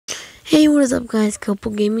Hey, what is up guys,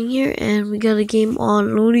 Kelpo Gaming here, and we got a game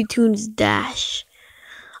on Looney Tunes Dash.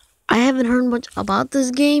 I haven't heard much about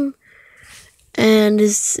this game, and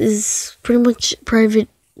this is pretty much private,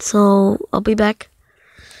 so I'll be back.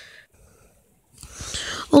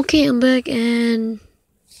 Okay, I'm back, and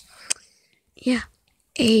yeah,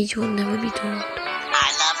 age will never be told.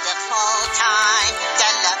 I love the fall time,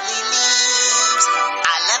 the lovely leaves.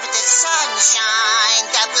 I love the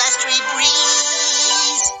sunshine, the blustery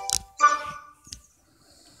breeze.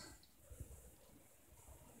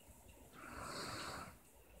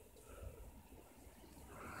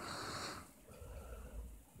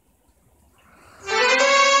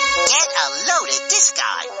 Get a load of this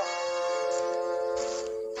guy.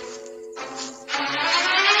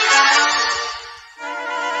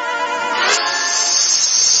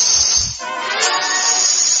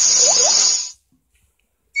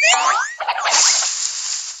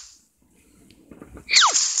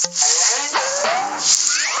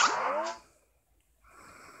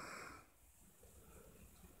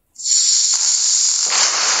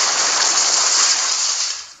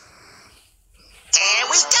 There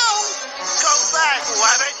we go. Come back,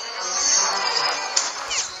 Rabbit.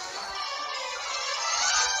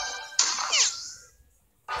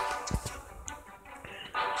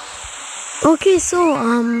 Okay, so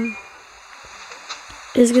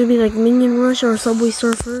it's gonna be like Minion Rush or Subway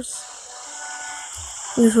Surfers.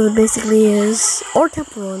 That's what it basically is, or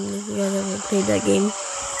Temple Run if you guys ever played that game.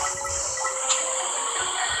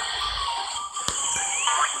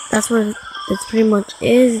 That's what it pretty much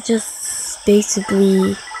is, just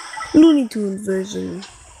basically Looney Tunes version.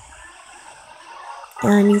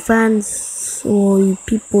 And you fans, or you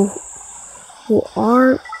people who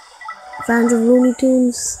are fans of Looney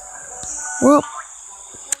Tunes, well,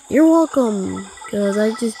 you're welcome, because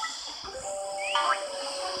I just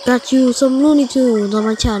got you some Looney Tunes on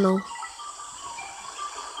my channel.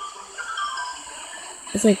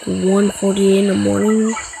 It's like 1:48 in the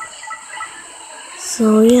morning,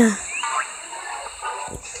 so yeah.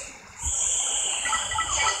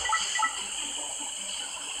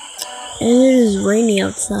 And it is raining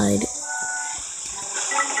outside,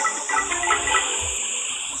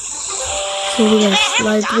 so we gotta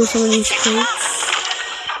slide through some of these crates.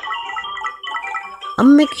 I'm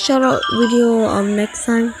gonna make a shout out video next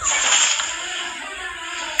time.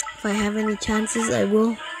 If I have any chances, I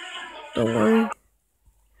will. Don't worry.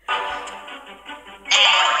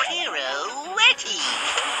 Pirouette.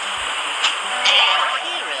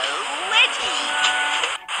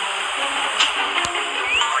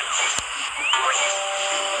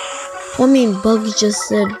 I mean, Bugs just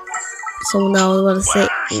said someone that I was about to say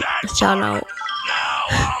a shout out.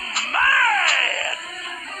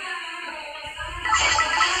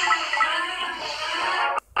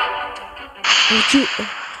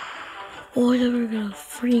 Oh, I'm gonna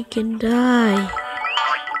freaking die.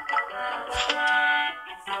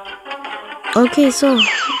 Okay, so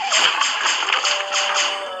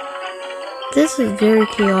this is very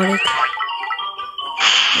chaotic.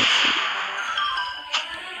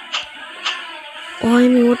 Oh, I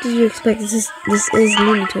mean, what did you expect? This is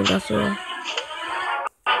Looney Tunes after all.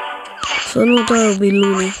 So no doubt it'll be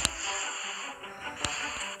Looney.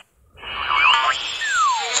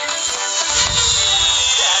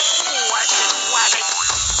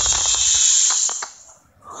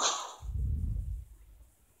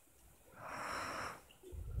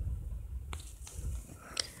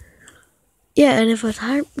 Yeah, and if a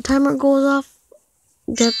timer goes off,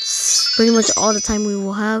 that's pretty much all the time we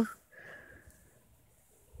will have.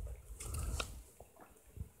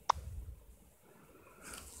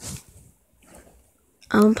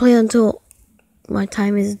 I'm gonna play until my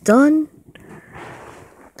time is done.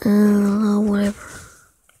 Whatever.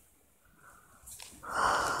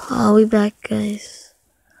 I'll be back, guys.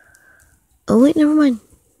 Oh wait, never mind.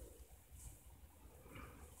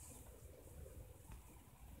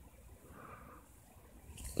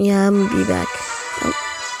 Yeah, I'm gonna be back. Oh.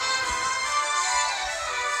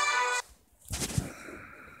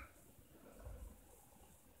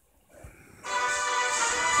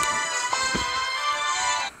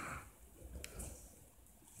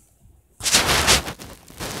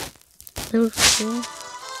 That looks cool.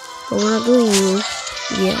 But we're not doing yours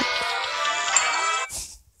yet.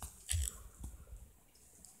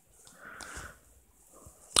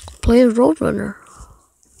 Play a Roadrunner.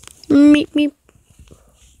 Meep meep.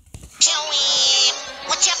 Joey,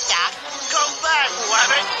 what's up, Doc? Come back,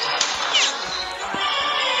 Rabbit.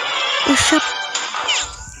 What's up?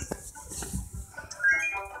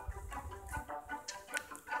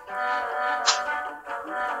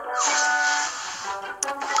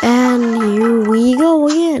 And here we go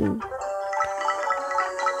again.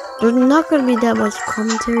 There's not gonna be that much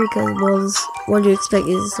commentary because, well, what you expect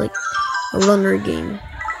is like a runner game.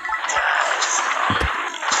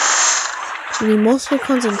 You need mostly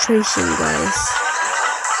concentration, guys.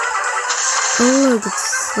 Oh look,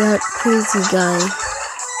 it's that crazy guy.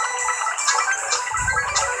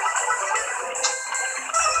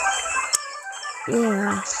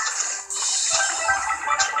 Yeah.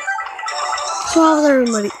 So how's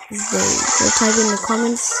everybody today? So type in the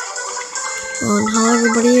comments on how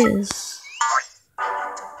everybody is.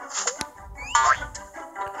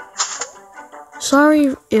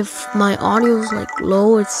 Sorry if my audio is like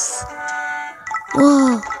low. It's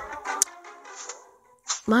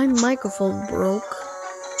my microphone broke,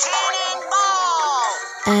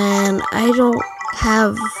 and I don't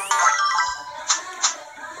have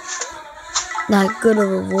that good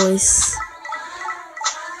of a voice.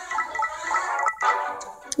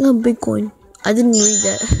 Oh, Bitcoin. I didn't read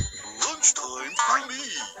that. Lunchtime for me.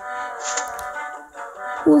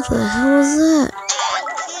 What the hell was that?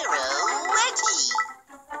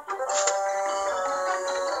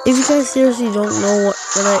 If you guys seriously don't know what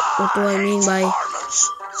do I mean by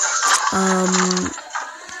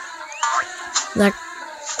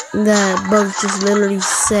that bug just literally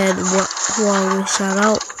said who I will shout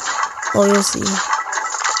out. Oh, you'll see.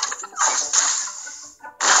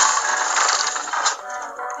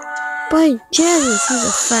 By Jesus, he's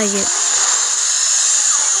a faggot.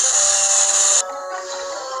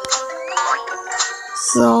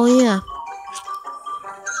 So yeah.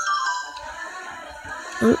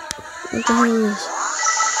 Oh, what the hell is this?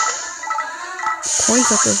 Coin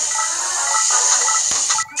sucker.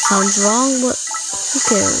 Sounds wrong, but who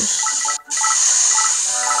cares?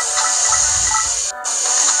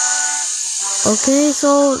 Okay,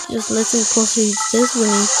 so just listen closely to this when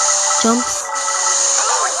he jumps.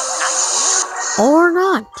 Or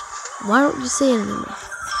not. Why don't you say anything?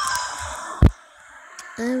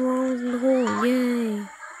 And we're in the hole. Yay.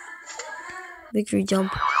 Victory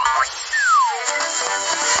jump.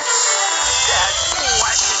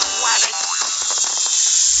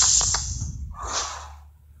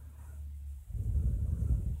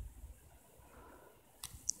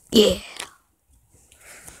 Yeah.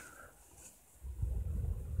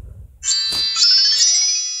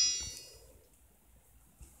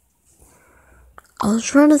 I was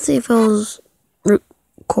trying to see if I was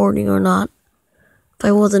recording or not. If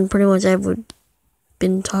I wasn't, pretty much I would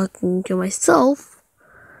been talking to myself.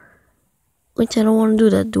 Which I don't want to do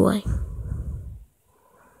that, do I?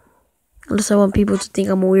 Unless I want people to think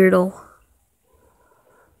I'm a weirdo.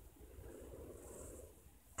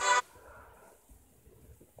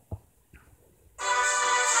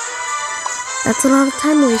 That's a lot of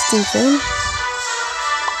time wasting, phone.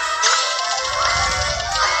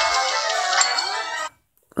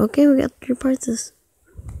 Okay, we got 3 prizes.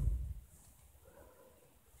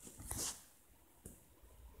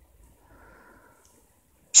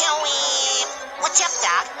 Joey, what's up,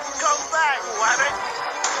 Doc? Come back, Rabbit.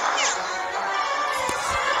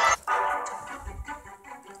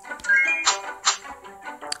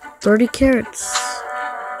 30 carrots.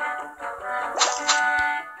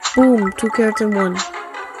 Boom, 2 carrots in 1. Who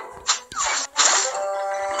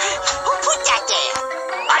put that there?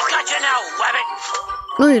 I got you now, Rabbit.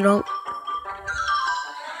 No, you don't.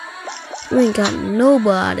 You ain't got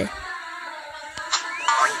nobody.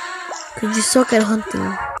 Cause you suck at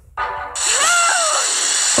hunting.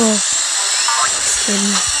 Oh, scared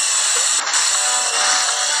me.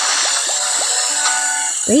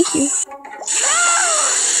 Thank you.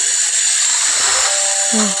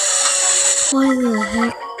 Oh, why the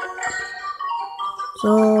heck?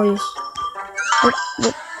 So, yes. Oh,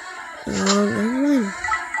 never mind.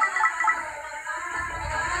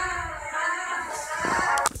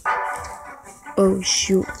 Oh,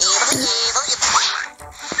 shoot.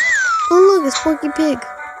 Oh, look, it's Porky Pig.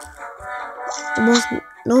 The most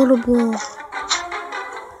notable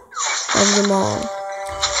of them all.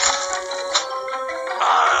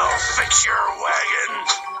 I'll fix your wagon.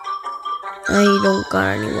 I don't got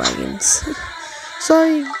any wagons.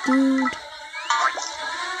 Sorry, dude.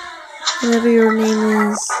 Whatever your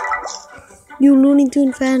name is. You Looney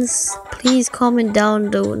Tune fans, please comment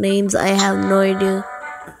down the names. I have no idea.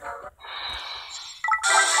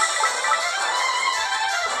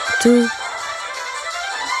 2.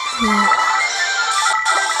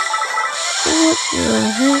 What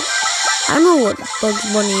the heck? I know what Bugs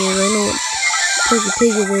Bunny is. I know what Porky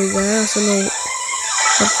Pig is. I also know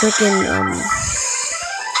what freaking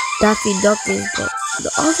Daffy Duck is. But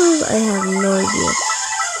the others, I have no idea.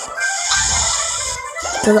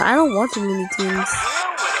 Because I don't watch Looney Tunes.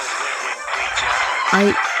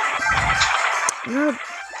 I'm not a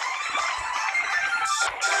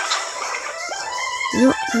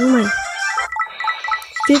No, never mind.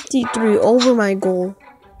 53 over my goal.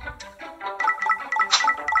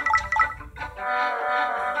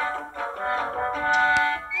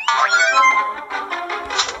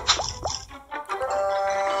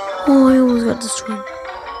 Oh, I almost got destroyed.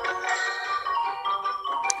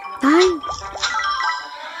 9.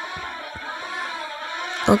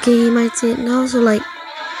 Okay, he might see it now, so like,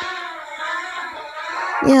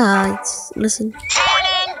 yeah, listen.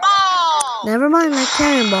 Cannonball! Never mind, like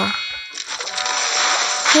cannonball.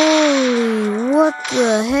 Holy, what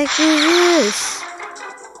the heck is this?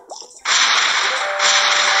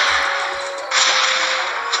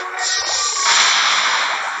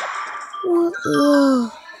 What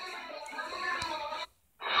the?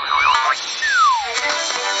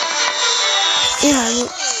 Yeah, I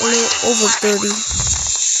went a little over 30.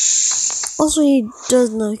 Also, he does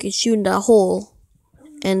know he can shoot in that hole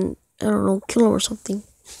and, I don't know, kill him or something.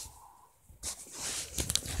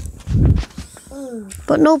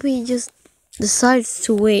 But nope, he just decides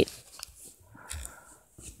to wait.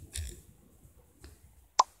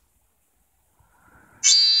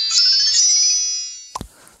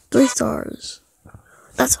 Three stars.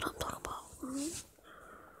 That's what I'm talking about.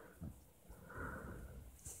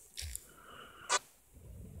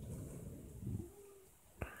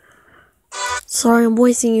 Sorry I'm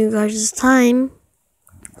wasting you guys' time.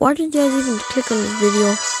 Why did you guys even click on this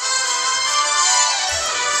video?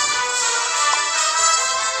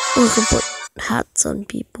 We can put hats on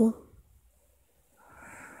people.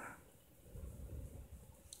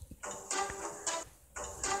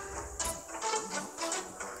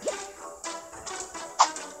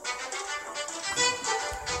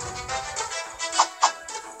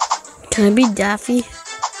 Can I be Daffy?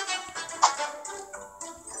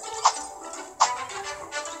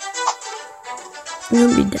 I'm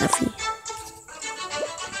gonna be Daffy.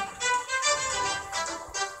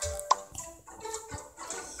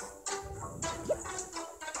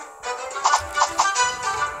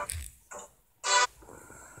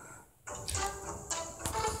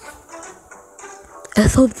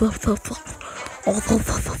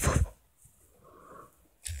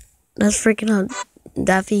 That's freaking out.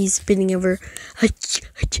 Daffy is spinning over.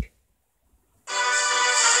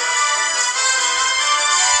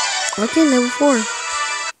 Okay, level 4.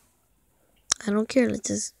 I don't care, let's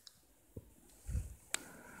just.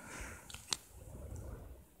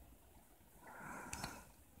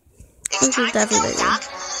 It's time to Daffy go, right Doc.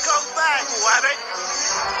 Come back, Wabbit!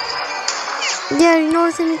 Yeah, you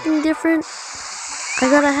notice anything different? I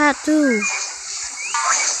got a hat too.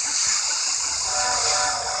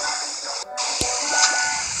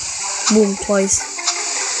 Boom, twice.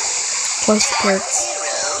 Twice the carrots.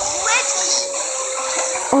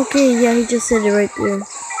 Okay, yeah, he just said it right there.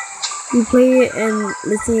 You play it and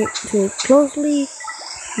listen to it closely.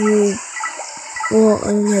 You will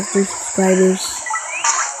only have 3 subscribers.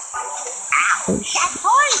 Oh shit.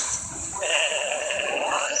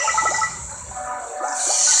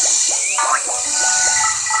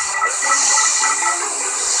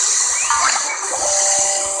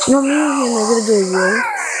 No, me and him are gonna do a roll.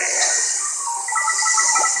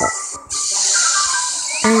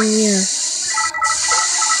 And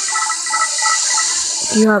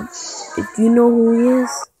yeah. If you know who he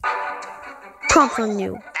is, props on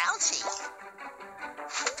you. Bouncy.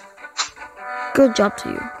 Good job to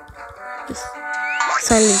you. Just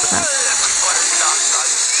silent clap.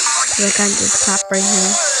 I can't just clap right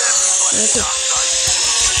here. Okay.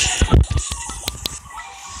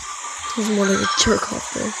 He's more like a jerk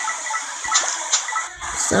off there.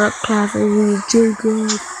 Stop clapping, you jerk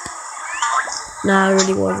off. Nah, I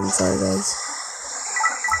really wasn't. Sorry, guys.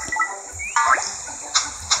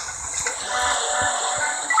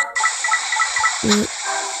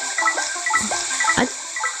 I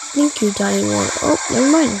think you died one. Oh, never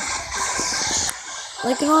mind.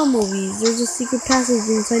 Like in all movies, there's a secret passage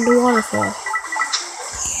inside the waterfall.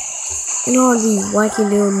 In all these wacky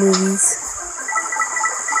little movies.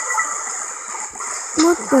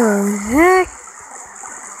 What the heck?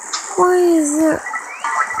 Why is there?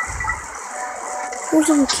 There's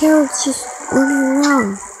some carrots just running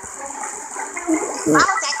around. Follow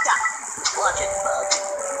that duck. Watch it, bug.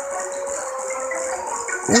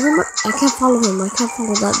 Never mind. I can't follow him. I can't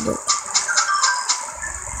follow that duck.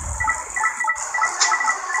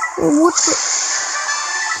 What the?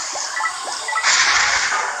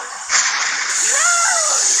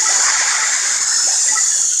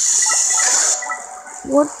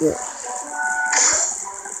 What the?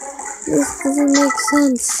 This doesn't make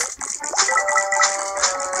sense.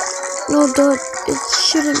 No, dude, it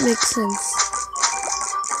shouldn't make sense.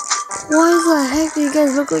 Why the heck do you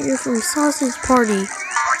guys look like you're from Sausage Party? I'll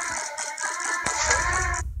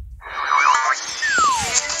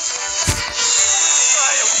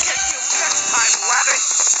get you next time, Rabbit.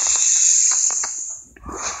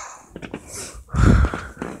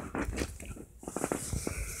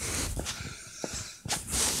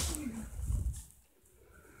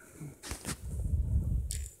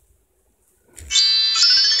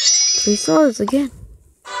 Three stars again.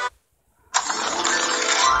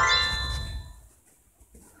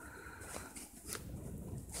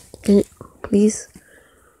 Can you, please?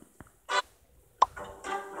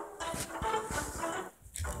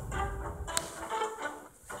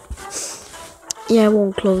 Yeah, I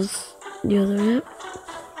won't close the other app.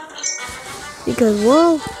 Because,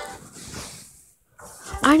 well,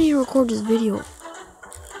 I need to record this video.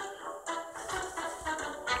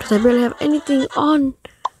 Because I barely have anything on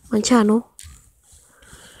my channel.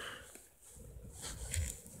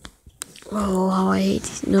 Oh, how I hate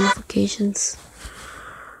these notifications.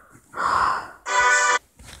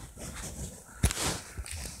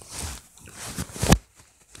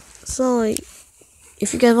 So, like,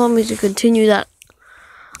 if you guys want me to continue that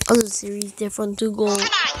other series, they're fun to go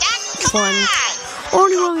fun, or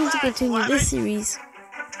you want me to continue this series,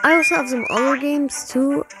 I also have some other games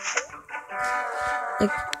too.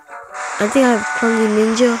 Like, I think I have Clumsy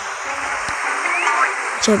Ninja,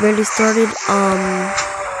 which I barely started.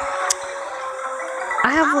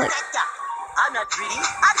 I have like, I'm not greedy.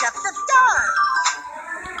 I'm just a star.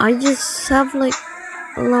 I just have like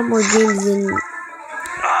a lot more games than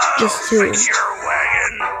just two. Fix your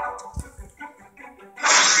wagon.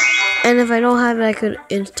 And if I don't have it, I could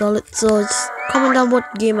install it. So just comment down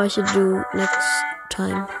what game I should do next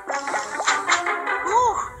time.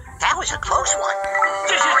 Ooh, that was a close one.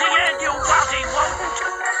 This is the end, you lousy rodent.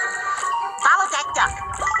 Follow that duck.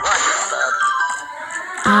 What the bug?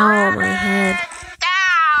 Ow, my head.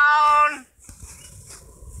 Down.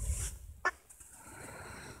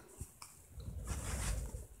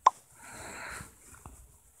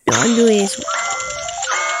 No, I'm doing this.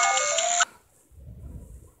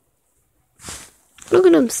 Look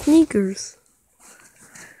at them sneakers.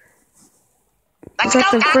 I Let's got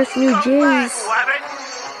go them down. fresh new Back, J's. Rabbit.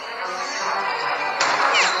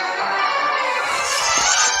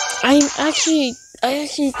 I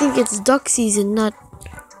actually think it's duck season, not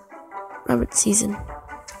rabbit season.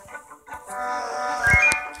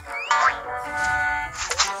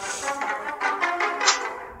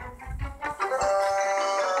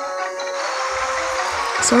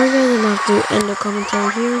 Sorry guys, I'm gonna have to end the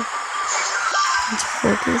commentary here. Let's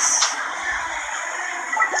focus.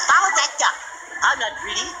 Follow that duck. I'm not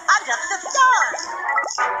greedy. I'm just a star.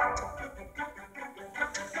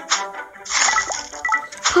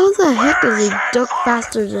 How the heck is a duck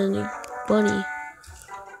faster than a bunny?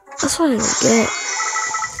 That's what I don't get.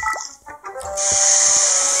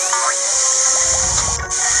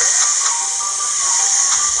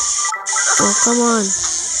 Oh, come on.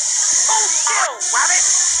 Hold still, Rabbit.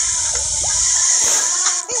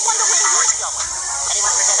 Hey, wonder where he's going.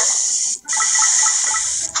 Anyone forget him?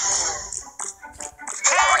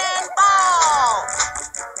 Cannonball!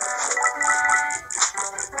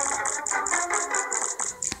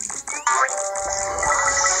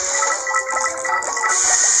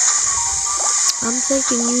 I'm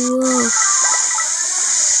taking you off.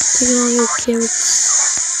 Taking all your carrots.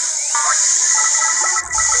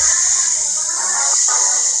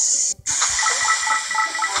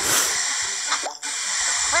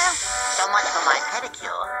 Well, so much for my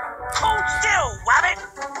pedicure. Hold still, Rabbit.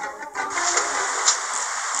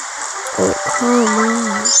 Oh, come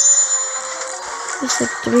on. Just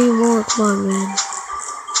like 3 more. Come on, man.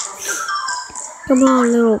 Come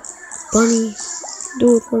on, little bunny.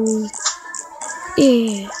 Do it for me.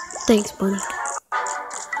 Yeah. Thanks, bunny.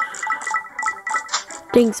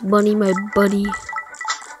 Thanks, bunny, my buddy.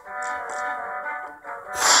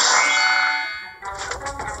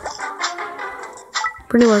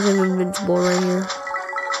 Pretty much I'm invincible right here.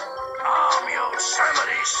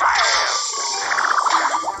 Yosemite Sam.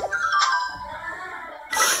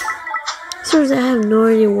 Seriously, I have no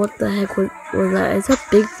idea what the heck was that. Is that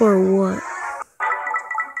big for what?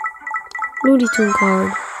 Looney Tune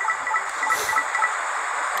card.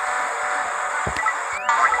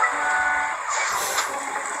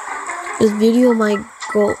 This video might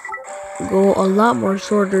go a lot more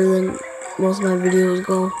shorter than most of my videos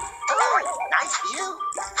go. Oh, nice view.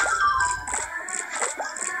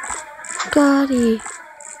 Got it.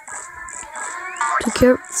 2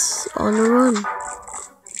 carrots on the run.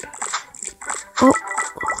 Oh,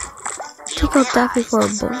 take out Daffy for a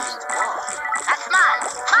bonus. That's mine.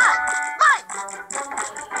 Mine. Mine.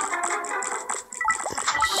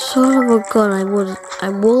 Son of a gun, I will.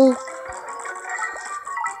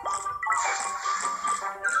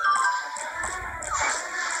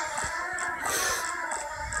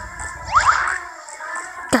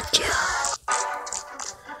 Gotcha.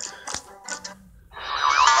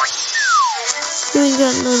 You ain't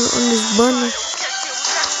got none on this bunny.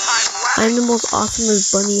 I'm the most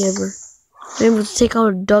awesomest bunny ever. I'm able to take out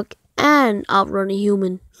a duck and outrun a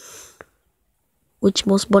human, which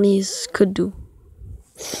most bunnies could do.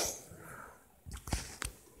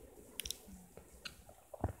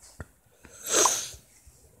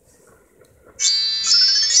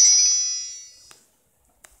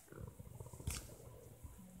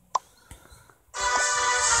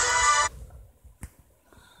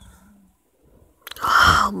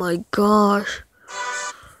 Oh my gosh.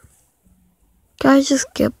 Guys, just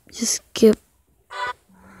skip.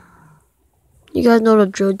 You guys know the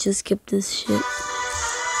drill, just skip this shit.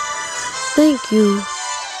 Thank you.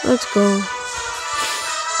 Let's go.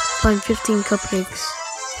 Find 15 cupcakes.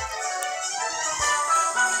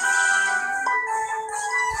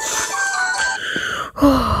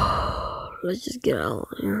 Let's just get out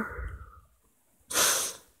of here.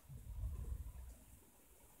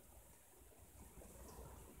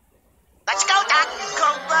 Let's go, Doc.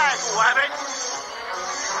 Go back, Rabbit.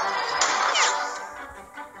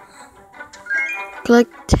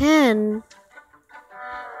 Collect 10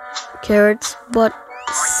 carrots, but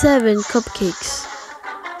 7 cupcakes.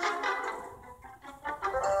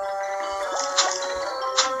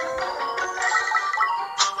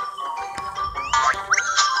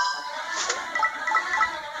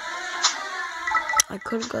 I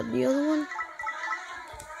could have got the other one,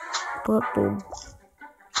 but boom.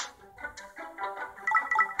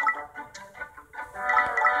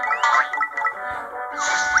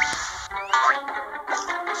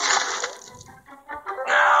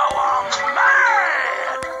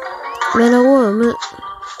 Man, I will.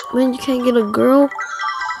 Man, you can't get a girl.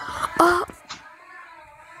 Ah!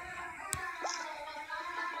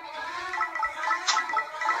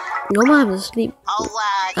 No, I'm having to sleep. Oh,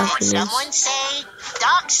 did After this. someone say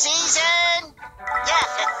duck season? Yes,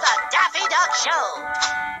 it's the Daffy Duck Show.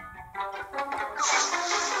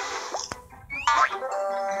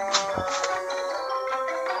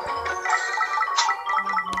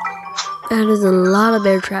 That is a lot of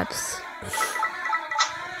bear traps.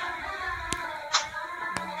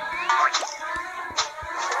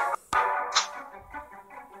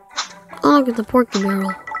 Oh, look at the porky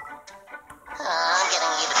barrel.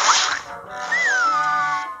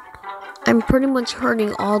 I'm pretty much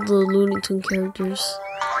hurting all the Looney Tunes characters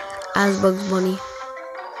as Bugs Bunny.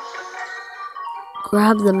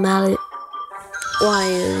 Grab the mallet. Why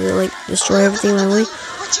is it like destroy everything my way?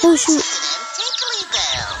 Oh shoot!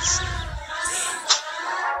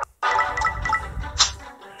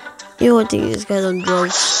 You know what? I think this guy's on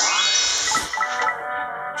drugs.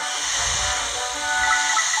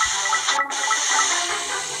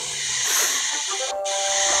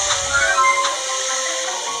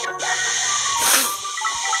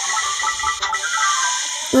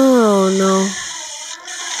 Oh no.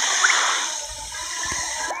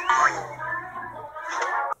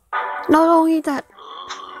 No, don't eat that.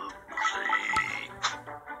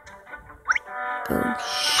 Oh,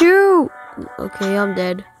 shoot. Okay, I'm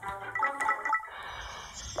dead.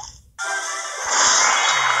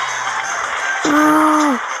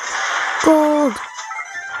 Oh, gold.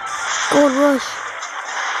 Gold rush.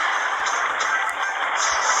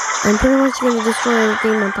 I'm pretty much gonna destroy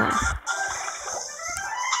everything in my path.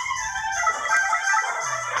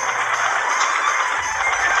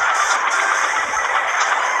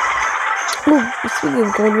 Oh, speaking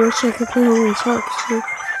of gold rush, I could play Hungry Sharks too.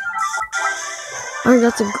 I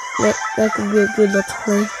think that could be a good let's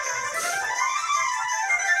play.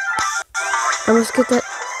 I must get that.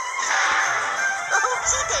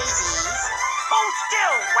 Oopsie daisies. Hold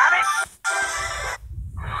still, Rabbit.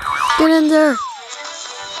 Get in there.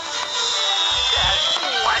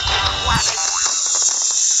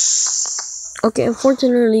 Okay,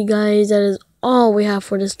 unfortunately, guys, that is all we have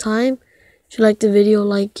for this time. If you liked the video,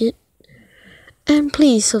 like it. And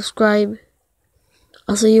please subscribe.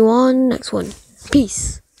 I'll see you on next one.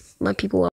 Peace, my people.